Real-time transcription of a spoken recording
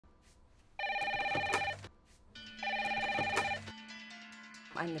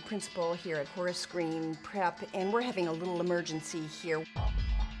I'm the principal here at Horace Green Prep, and we're having a little emergency here.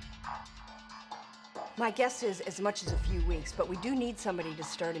 My guess is as much as a few weeks, but we do need somebody to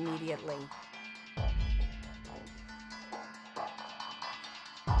start immediately.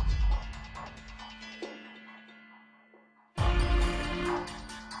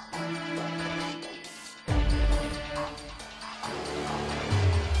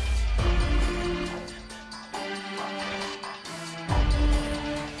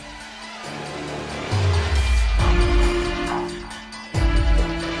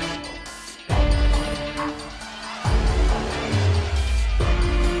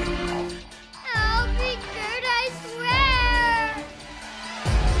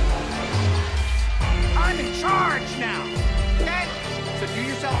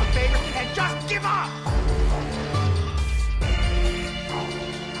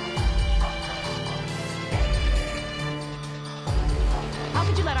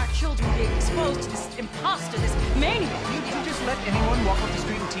 Children being exposed to this imposter, this maniac. You just let anyone walk off the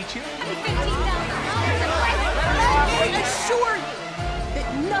street and teach you? I assure you that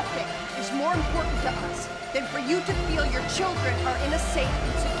nothing is more important to us than for you to feel your children are in a safe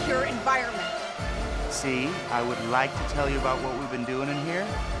and secure environment. See, I would like to tell you about what we've been doing in here,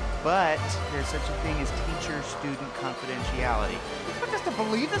 but there's such a thing as teacher-student confidentiality. You expect us to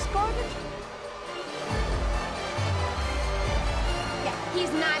believe this garbage?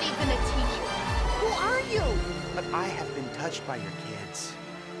 He's not even a teacher. Who are you? But I have been touched by your kids.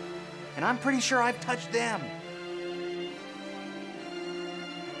 And I'm pretty sure I've touched them.